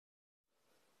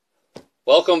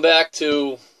Welcome back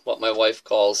to what my wife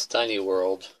calls Tiny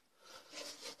World.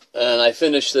 And I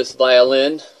finished this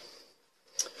violin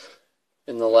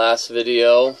in the last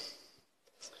video.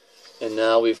 And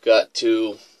now we've got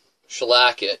to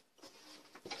shellac it.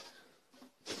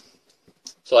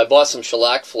 So I bought some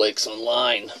shellac flakes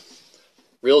online.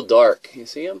 Real dark. You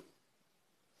see them?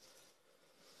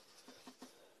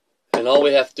 And all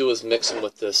we have to do is mix them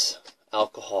with this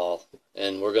alcohol.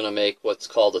 And we're going to make what's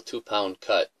called a 2-pound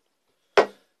cut,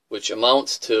 which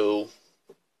amounts to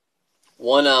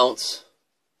 1 ounce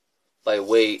by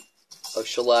weight of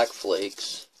shellac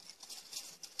flakes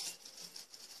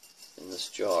in this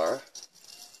jar,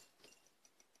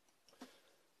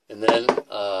 and then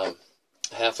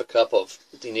half a cup of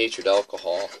denatured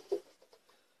alcohol.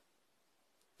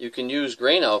 You can use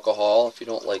grain alcohol if you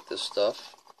don't like this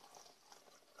stuff.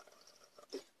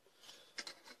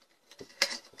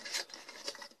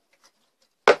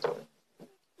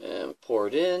 And pour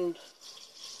it in.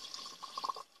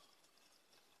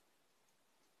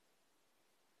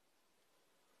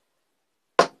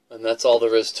 And that's all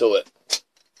there is to it.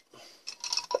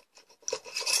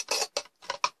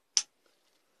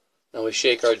 Now we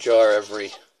shake our jar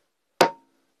every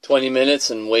 20 minutes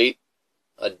and wait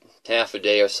half a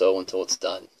day or so until it's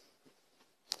done.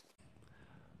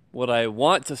 What I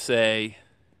want to say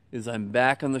is I'm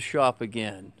back in the shop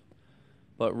again,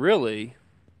 but really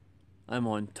I'm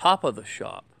on top of the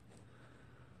shop.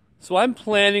 So I'm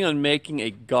planning on making a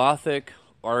Gothic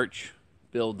arch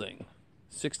building,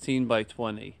 16 by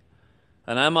 20.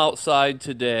 And I'm outside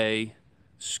today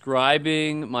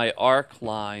scribing my arc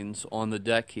lines on the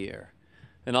deck here.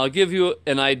 And I'll give you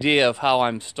an idea of how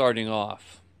I'm starting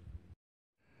off.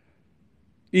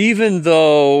 Even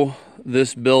though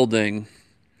this building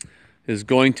is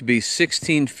going to be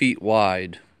 16 feet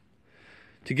wide,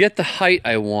 to get the height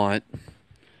I want,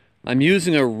 I'm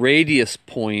using a radius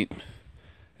point,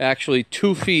 actually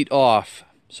 2 feet off,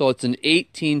 so it's an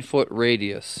 18-foot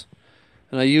radius.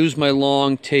 And I use my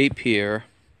long tape here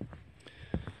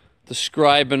to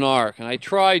scribe an arc. And I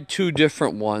tried 2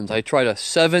 different ones. I tried a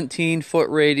 17-foot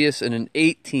radius and an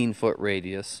 18-foot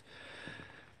radius.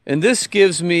 And this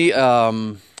gives me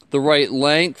the right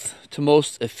length to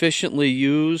most efficiently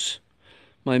use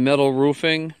my metal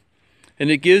roofing. And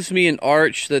it gives me an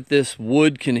arch that this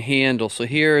wood can handle. So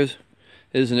here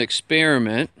is an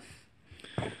experiment.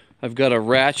 I've got a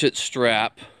ratchet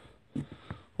strap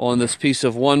on this piece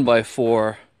of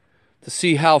 1x4 to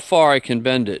see how far I can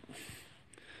bend it.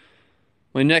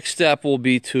 My next step will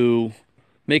be to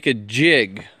make a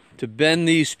jig to bend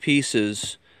these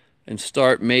pieces and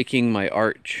start making my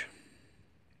arch.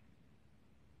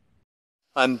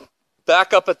 I'm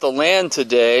back up at the land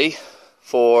today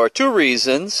for 2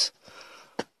 reasons.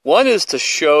 One is to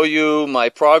show you my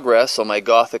progress on my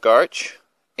Gothic arch,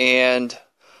 and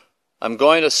I'm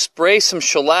going to spray some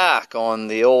shellac on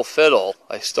the old fiddle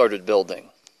I started building.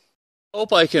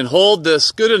 Hope I can hold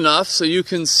this good enough so you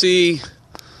can see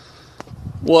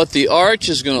what the arch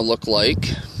is going to look like.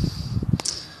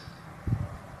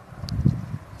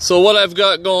 So what I've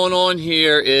got going on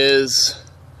here is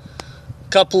a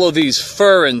couple of these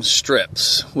furring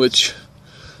strips, which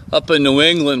up in New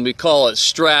England we call it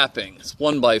strapping. It's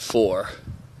 1x4.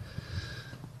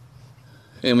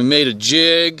 And we made a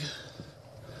jig,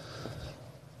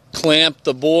 clamped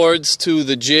the boards to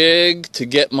the jig to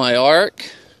get my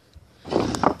arc,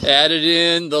 added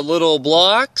in the little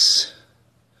blocks,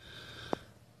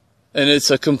 and it's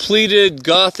a completed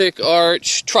Gothic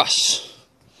arch truss.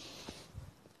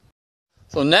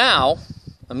 So now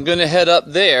I'm going to head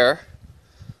up there,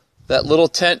 that little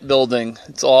tent building.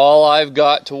 It's all I've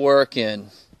got to work in.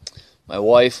 My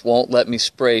wife won't let me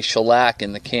spray shellac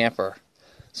in the camper.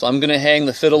 So I'm going to hang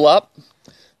the fiddle up,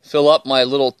 fill up my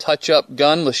little touch-up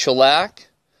gun with shellac,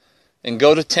 and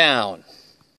go to town.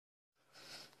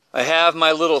 I have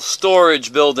my little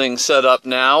storage building set up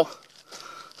now.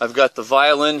 I've got the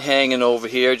violin hanging over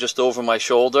here, just over my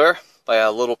shoulder, by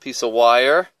a little piece of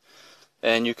wire.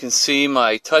 And you can see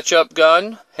my touch-up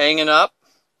gun hanging up.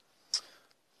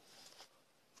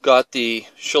 Got the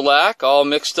shellac all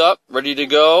mixed up, ready to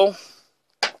go.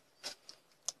 I'm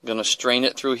going to strain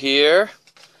it through here.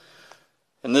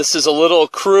 And this is a little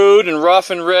crude and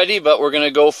rough and ready, but we're going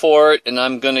to go for it, and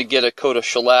I'm going to get a coat of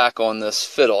shellac on this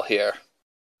fiddle here.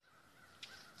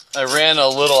 I ran a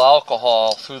little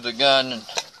alcohol through the gun and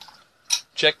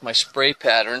checked my spray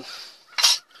pattern.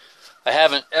 I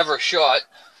haven't ever shot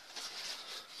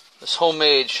this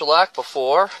homemade shellac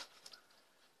before.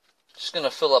 Just going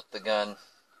to fill up the gun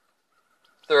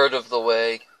 1/3 of the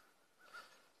way.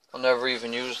 I'll never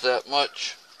even use that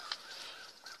much.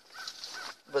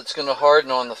 But it's going to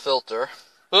harden on the filter.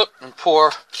 Oop, and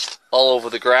pour all over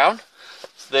the ground.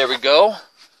 So there we go.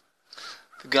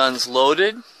 The gun's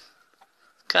loaded.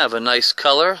 Kind of a nice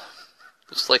color.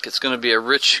 Looks like it's going to be a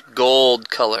rich gold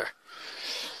color.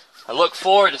 I look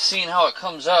forward to seeing how it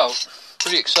comes out.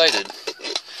 Pretty excited.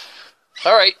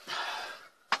 Alright.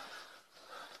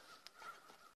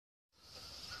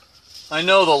 I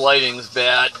know the lighting's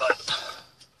bad, but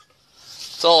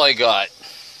it's all I got.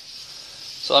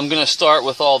 So I'm going to start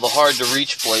with all the hard to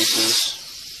reach places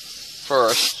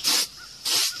first.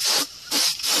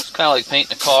 It's kind of like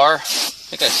painting a car. I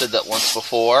think I said that once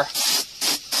before.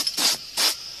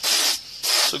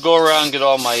 So go around, get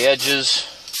all my edges,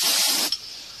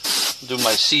 do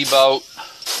my C-bout,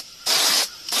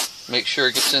 make sure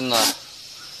it gets in the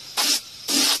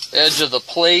edge of the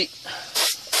plate.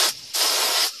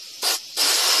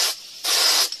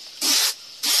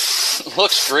 It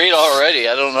looks great already.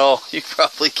 I don't know, you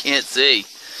probably can't see,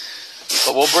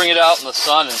 but we'll bring it out in the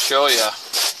sun and show you.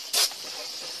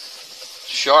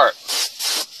 Sharp.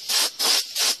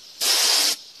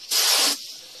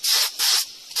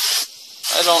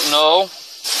 I don't know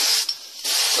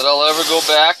that I'll ever go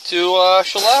back to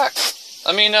shellac.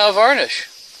 I mean varnish.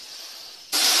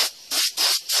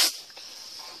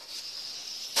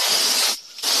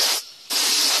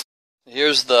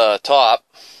 Here's the top.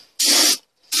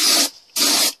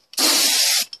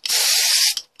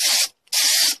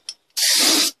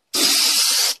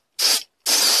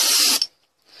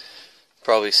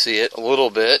 Probably see it a little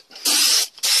bit.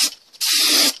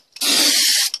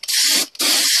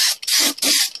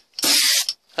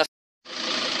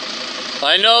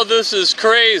 I know this is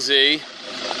crazy.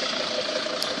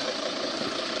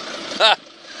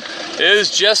 It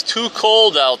is just too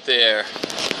cold out there.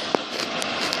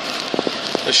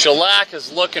 The shellac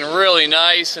is looking really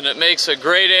nice and it makes a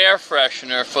great air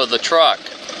freshener for the truck.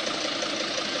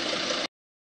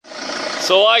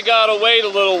 So I gotta wait a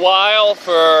little while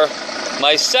for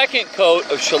my second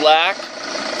coat of shellac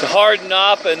to harden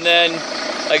up, and then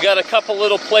I got a couple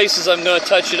little places I'm gonna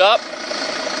touch it up.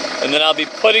 And then I'll be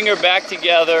putting her back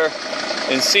together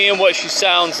and seeing what she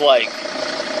sounds like.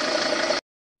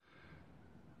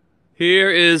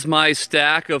 Here is my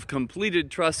stack of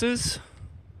completed trusses.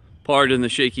 Pardon the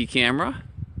shaky camera.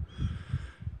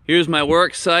 Here's my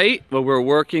work site where we're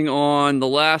working on the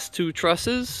last two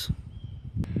trusses.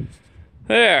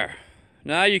 There.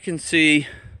 Now you can see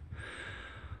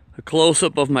a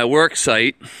close-up of my work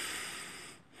site.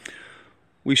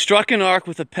 We struck an arc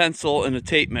with a pencil and a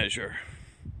tape measure.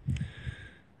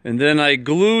 And then I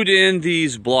glued in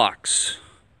these blocks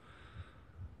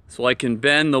so I can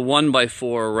bend the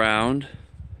 1x4 around.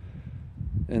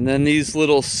 And then these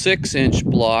little 6-inch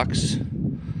blocks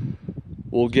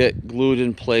will get glued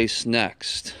in place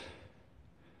next.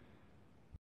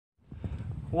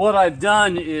 What I've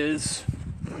done is,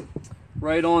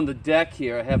 right on the deck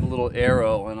here, I have a little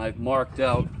arrow and I've marked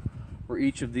out where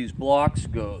each of these blocks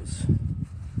goes.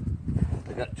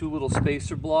 I got two little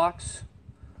spacer blocks.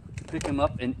 Pick them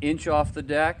up an inch off the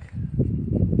deck.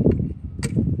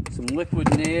 Some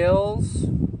liquid nails.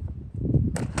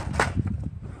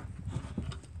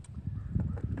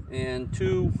 And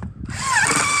two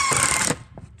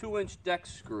 2-inch deck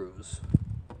screws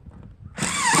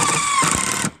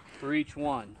for each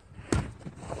one.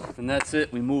 And that's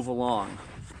it, we move along.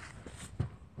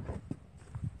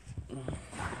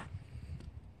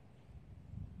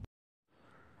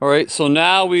 Alright, so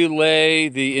now we lay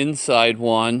the inside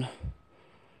one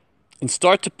and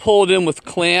start to pull it in with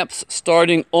clamps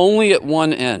starting only at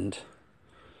one end.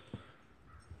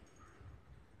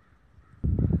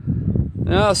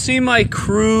 Now see my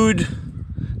crude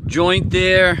joint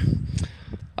there?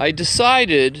 I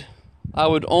decided I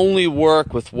would only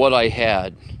work with what I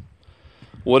had,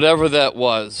 whatever that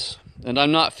was. And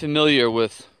I'm not familiar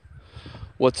with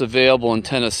what's available in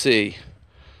Tennessee.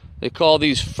 They call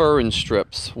these fir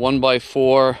strips,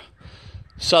 1x4,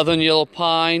 southern yellow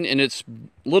pine, and it's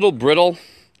a little brittle.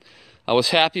 I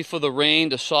was happy for the rain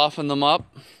to soften them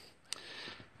up.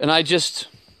 And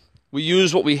we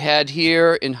used what we had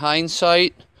here. In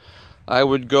hindsight, I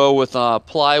would go with a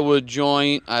plywood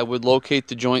joint. I would locate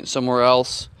the joint somewhere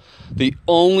else. The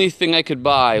only thing I could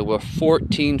buy were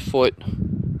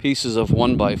 14-foot pieces of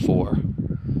 1x4.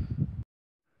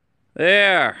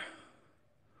 There.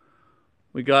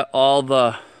 We got all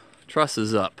the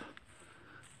trusses up.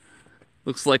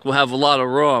 Looks like we'll have a lot of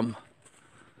room.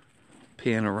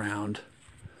 Pan around.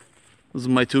 Those are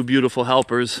my two beautiful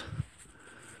helpers.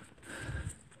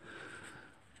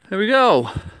 There we go.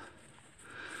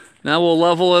 Now we'll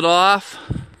level it off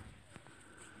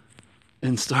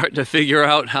and start to figure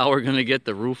out how we're going to get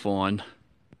the roof on.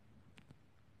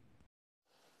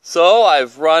 So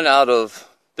I've run out of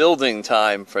building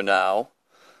time for now.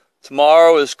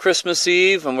 Tomorrow is Christmas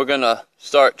Eve and we're going to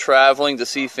start traveling to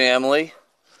see family.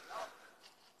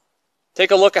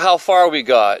 Take a look at how far we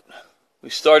got.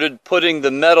 We started putting the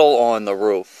metal on the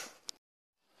roof.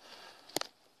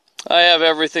 I have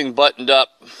everything buttoned up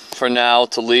for now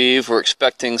to leave. We're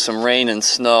expecting some rain and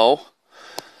snow.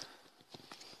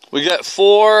 We got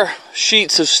 4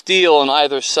 sheets of steel on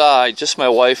either side, just my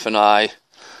wife and I.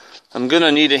 I'm going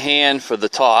to need a hand for the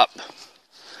top.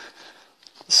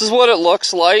 This is what it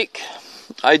looks like.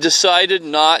 I decided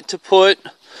not to put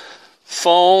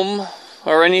foam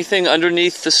or anything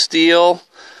underneath the steel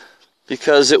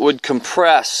because it would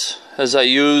compress as I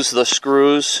use the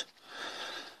screws,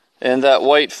 and that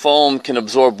white foam can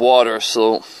absorb water,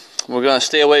 so we're going to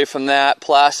stay away from that.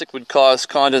 Plastic would cause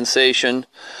condensation.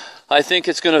 I think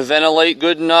it's going to ventilate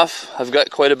good enough. I've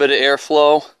got quite a bit of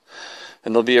airflow,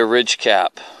 and there'll be a ridge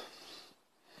cap.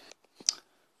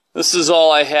 This is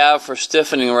all I have for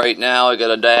stiffening right now. I got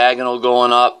a diagonal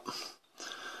going up.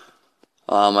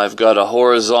 I've got a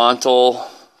horizontal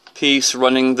piece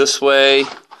running this way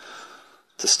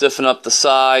to stiffen up the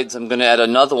sides. I'm going to add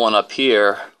another one up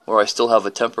here where I still have a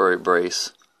temporary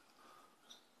brace.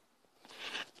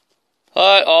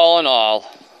 But all in all,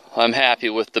 I'm happy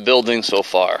with the building so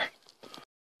far.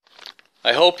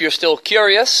 I hope you're still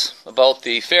curious about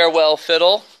the Farewell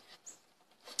Fiddle.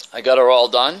 I got her all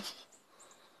done.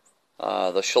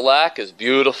 The shellac is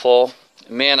beautiful.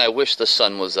 Man, I wish the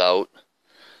sun was out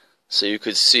so you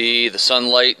could see the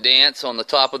sunlight dance on the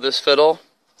top of this fiddle.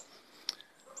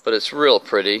 But it's real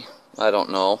pretty. I don't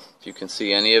know if you can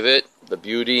see any of it, the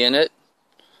beauty in it.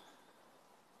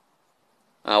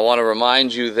 I want to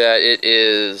remind you that it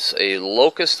is a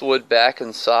locust wood back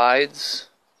and sides.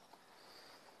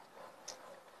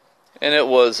 And it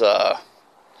was a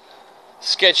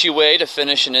sketchy way to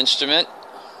finish an instrument.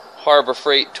 Harbor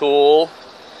Freight tool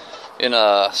in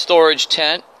a storage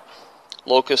tent.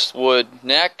 Locust wood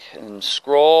neck and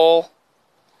scroll,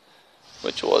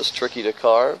 which was tricky to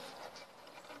carve.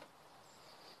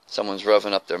 Someone's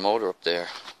revving up their motor up there.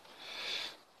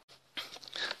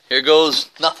 Here goes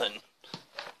nothing.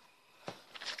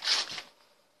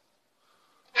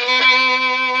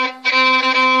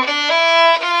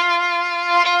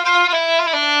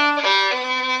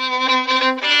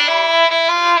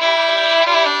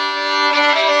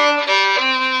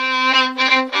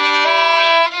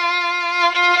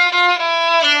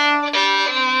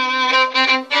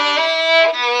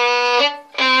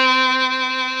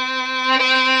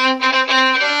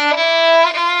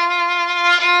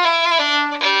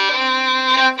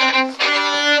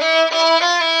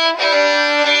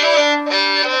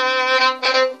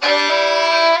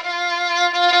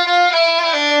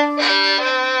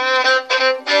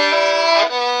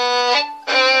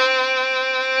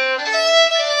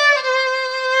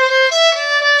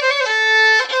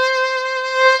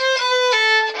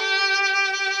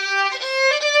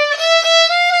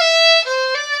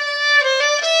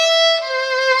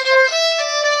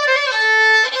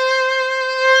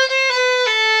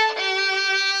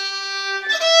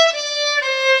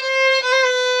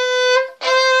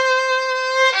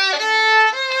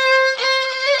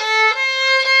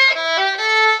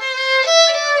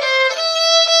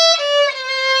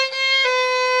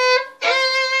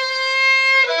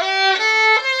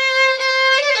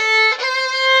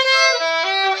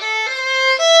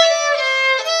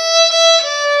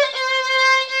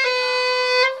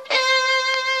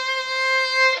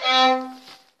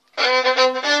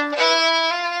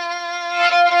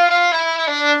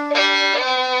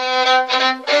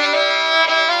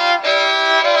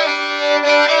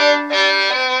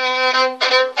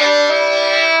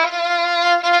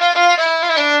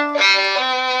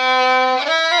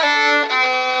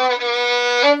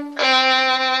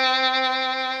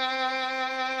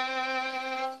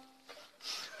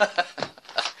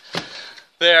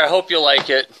 There, I hope you like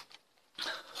it.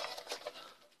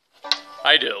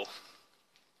 I do.